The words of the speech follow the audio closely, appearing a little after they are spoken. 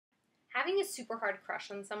Having a super hard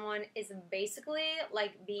crush on someone is basically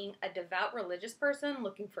like being a devout religious person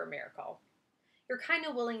looking for a miracle. You're kind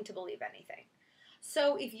of willing to believe anything.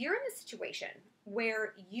 So if you're in a situation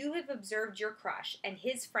where you have observed your crush and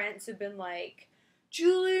his friends have been like,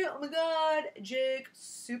 Julie, oh my god, Jake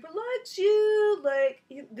super likes you. Like,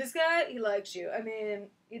 this guy, he likes you. I mean,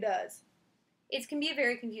 he does. It can be a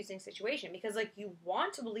very confusing situation because, like, you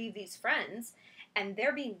want to believe these friends and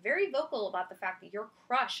they're being very vocal about the fact that your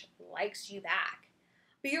crush likes you back.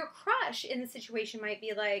 But your crush in the situation might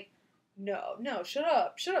be like, no, no, shut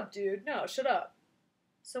up, dude, no, shut up.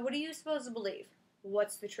 So what are you supposed to believe?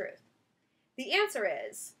 What's the truth? The answer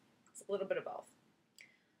is it's a little bit of both.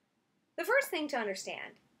 The first thing to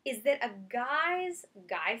understand is that a guy's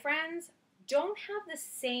guy friends don't have the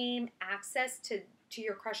same access to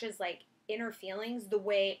your crush's like inner feelings the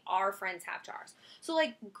way our friends have to ours. So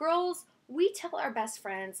like girls, we tell our best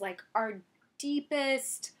friends like our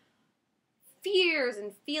deepest fears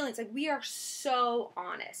and feelings. Like we are so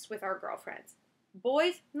honest with our girlfriends.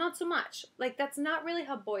 Boys, not so much. Like that's not really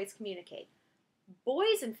how boys communicate.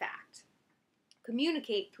 Boys, in fact,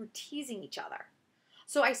 communicate through teasing each other.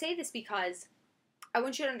 So I say this because I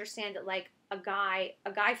want you to understand that like a guy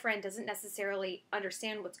friend doesn't necessarily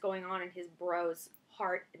understand what's going on in his bro's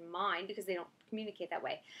heart and mind because they don't communicate that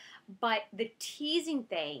way. But the teasing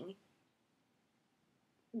thing,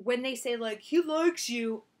 when they say like, he likes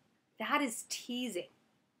you, that is teasing.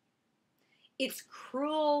 It's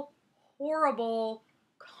cruel, horrible,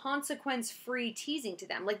 consequence-free teasing to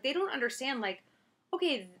them. Like they don't understand like,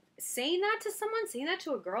 okay, saying that to someone, saying that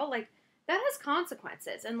to a girl, like that has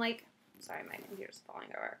consequences. And like, sorry, my computer's falling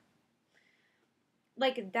over.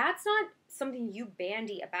 Like that's not something you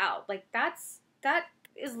bandy about. Like that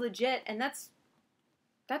is legit and that's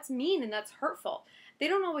mean and that's hurtful. They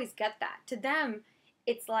don't always get that. To them,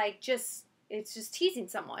 it's like it's just teasing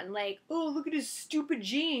someone. Like, oh, look at his stupid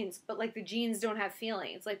jeans. But like the jeans don't have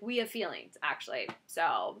feelings. Like we have feelings, actually.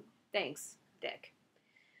 So thanks, Dick.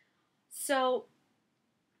 So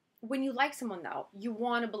when you like someone, though, you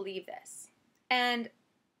want to believe this. And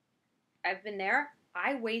I've been there.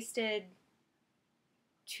 I wasted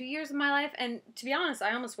 2 years of my life. And to be honest,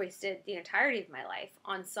 I almost wasted the entirety of my life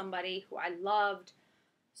on somebody who I loved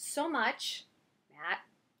so much. Matt,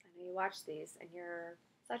 I know you watch these and you're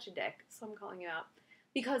such a dick, so I'm calling you out.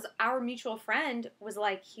 Because our mutual friend was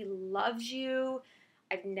like, he loves you.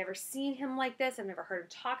 I've never seen him like this. I've never heard him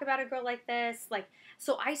talk about a girl like this. Like,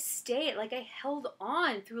 so I stayed, like I held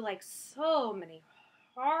on through like so many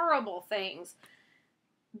horrible things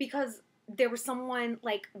because there was someone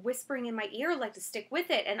like whispering in my ear like to stick with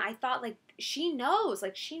it. And I thought like she knows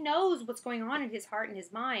what's going on in his heart and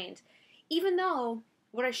his mind, even though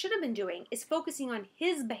what I should have been doing is focusing on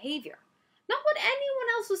his behavior, not what anyone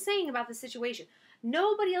else was saying about the situation.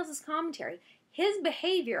 Nobody else's commentary. His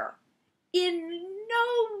behavior in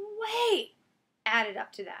no way added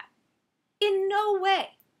up to that. In no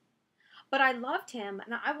way. But I loved him,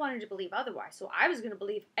 and I wanted to believe otherwise. So I was going to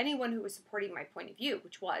believe anyone who was supporting my point of view,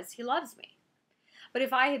 which was, he loves me. But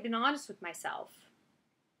if I had been honest with myself,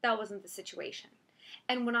 that wasn't the situation.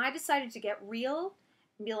 And when I decided to get real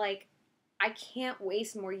and be like, I can't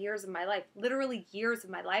waste more years of my life, literally years of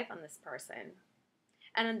my life on this person.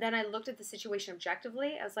 And then I looked at the situation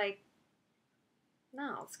objectively. I was like,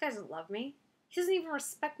 no, this guy doesn't love me. He doesn't even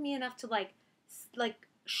respect me enough to like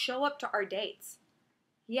show up to our dates.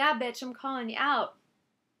 Yeah, bitch, I'm calling you out.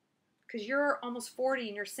 Because you're almost 40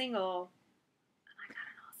 and you're single. And I got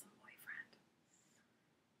an awesome boyfriend.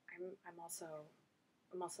 I'm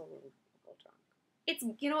also a little drunk. It's,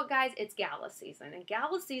 you know what, guys? It's gala season. And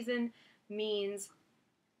gala season means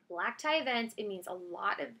black tie events. It means a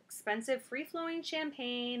lot of expensive free-flowing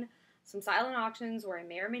champagne, some silent auctions where I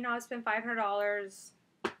may or may not have spent $500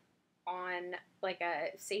 on like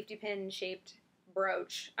a safety pin shaped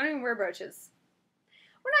brooch. I don't even wear brooches.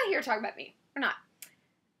 We're not here to talk about me. We're not.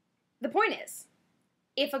 The point is,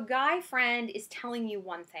 if a guy friend is telling you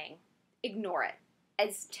one thing, ignore it.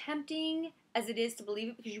 As tempting as it is to believe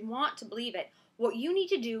it because you want to believe it, what you need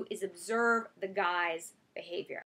to do is observe the guy's behavior.